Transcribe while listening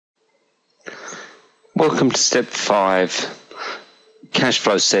Welcome to step 5, cash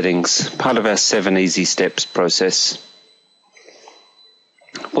flow settings, part of our 7 easy steps process.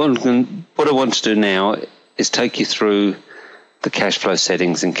 What I want to do now is take you through the cash flow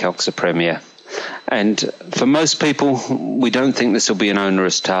settings in Calxa Premier. And for most people, we don't think this will be an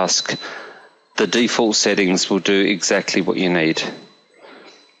onerous task. The default settings will do exactly what you need.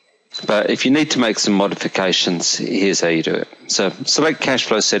 But if you need to make some modifications, here's how you do it. So select cash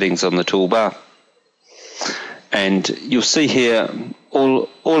flow settings on the toolbar. And you'll see here all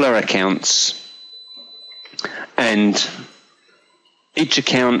our accounts, and each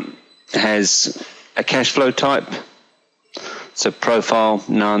account has a cash flow type, so profile,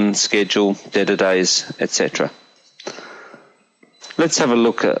 none, schedule, debtor days, etc. Let's have a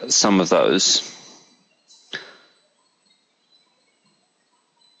look at some of those.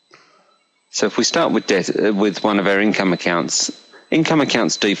 So if we start with one of our income accounts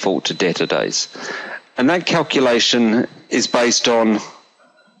default to debtor days. And that calculation is based on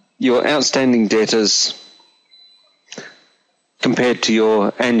your outstanding debtors compared to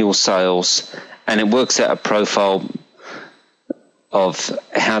your annual sales, and it works out a profile of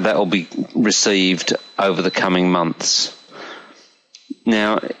how that will be received over the coming months.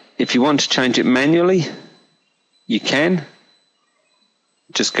 Now, if you want to change it manually, you can.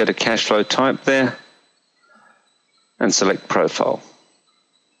 Just go to cash flow type there and select profile.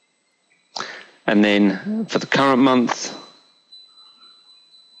 And then for the current month,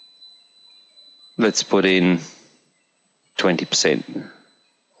 let's put in 20%.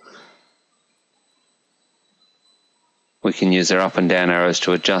 We can use our up and down arrows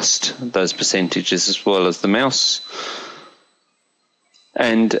to adjust those percentages as well as the mouse.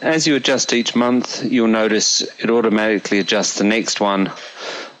 And as you adjust each month, you'll notice it automatically adjusts the next one,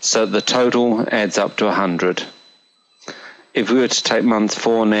 so the total adds up to 100. If we were to take month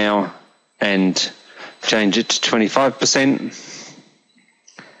 4 now and change it to 25%,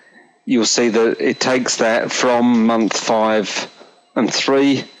 you'll see that it takes that from month 5 and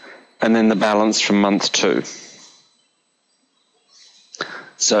 3, and then the balance from month 2.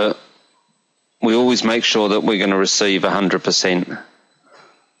 So we always make sure that we're going to receive 100%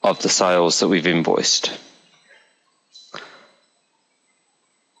 of the sales that we've invoiced.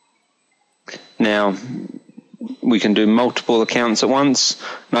 Now, we can do multiple accounts at once,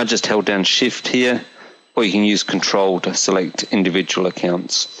 and I just held down Shift here, or you can use Control to select individual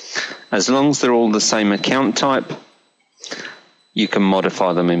accounts. As long as they're all the same account type, you can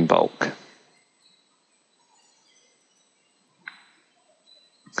modify them in bulk.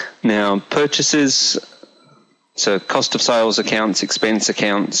 Now, purchases, so cost of sales accounts, expense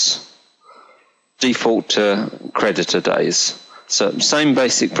accounts, default to creditor days. So same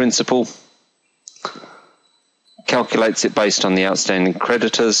basic principle. Calculates it based on the outstanding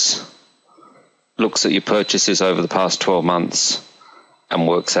creditors, looks at your purchases over the past 12 months, and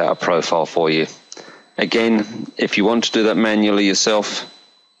works out a profile for you. Again, if you want to do that manually yourself,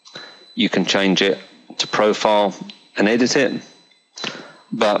 you can change it to profile and edit it.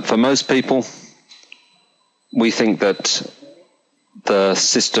 But for most people, we think that the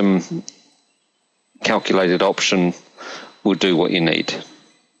system calculated option will do what you need.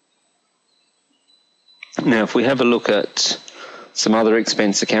 Now, if we have a look at some other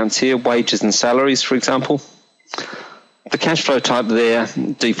expense accounts here, wages and salaries, for example, the cash flow type there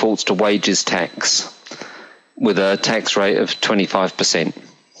defaults to wages tax with a tax rate of 25%.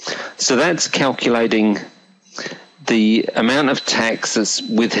 So that's calculating the amount of tax that's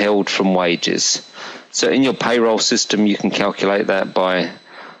withheld from wages. So in your payroll system, you can calculate that by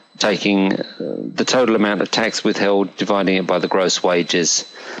taking the total amount of tax withheld, dividing it by the gross wages,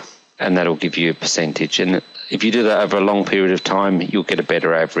 and that'll give you a percentage. And if you do that over a long period of time, you'll get a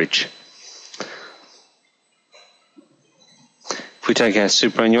better average. If we take our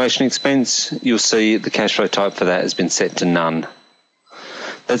superannuation expense, you'll see the cash flow type for that has been set to none.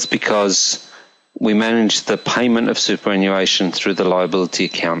 That's because we manage the payment of superannuation through the liability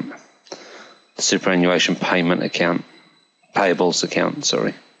account, the superannuation payment account, payables account,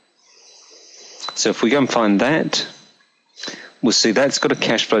 sorry. So if we go and find that, we'll see that's got a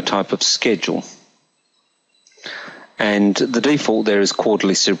cash flow type of schedule. And the default there is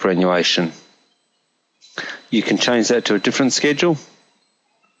quarterly superannuation. You can change that to a different schedule.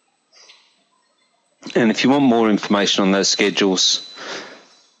 And if you want more information on those schedules,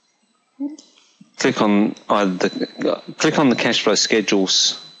 click on the cash flow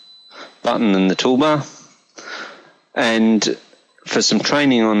schedules button in the toolbar, and for some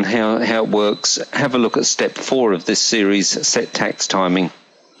training on how it works, have a look at step 4 of this series, set tax timing.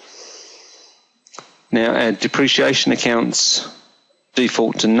 Now, our depreciation accounts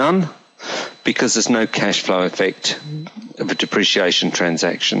default to none, because there's no cash flow effect of a depreciation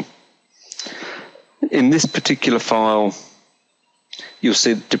transaction. In this particular file, you'll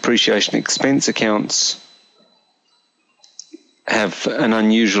see that depreciation expense accounts have an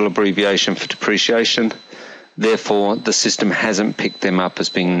unusual abbreviation for depreciation. Therefore, the system hasn't picked them up as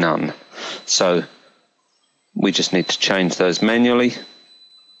being none. So we just need to change those manually.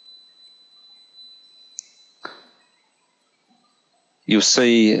 You'll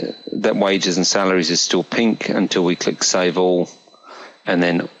see that wages and salaries is still pink until we click Save All, and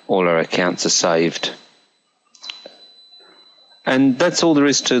then all our accounts are saved. And that's all there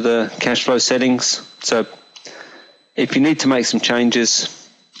is to the cash flow settings. So if you need to make some changes,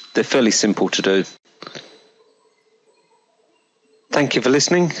 they're fairly simple to do. Thank you for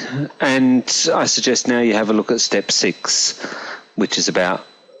listening, and I suggest now you have a look at step 6, which is about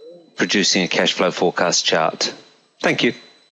producing a cash flow forecast chart. Thank you.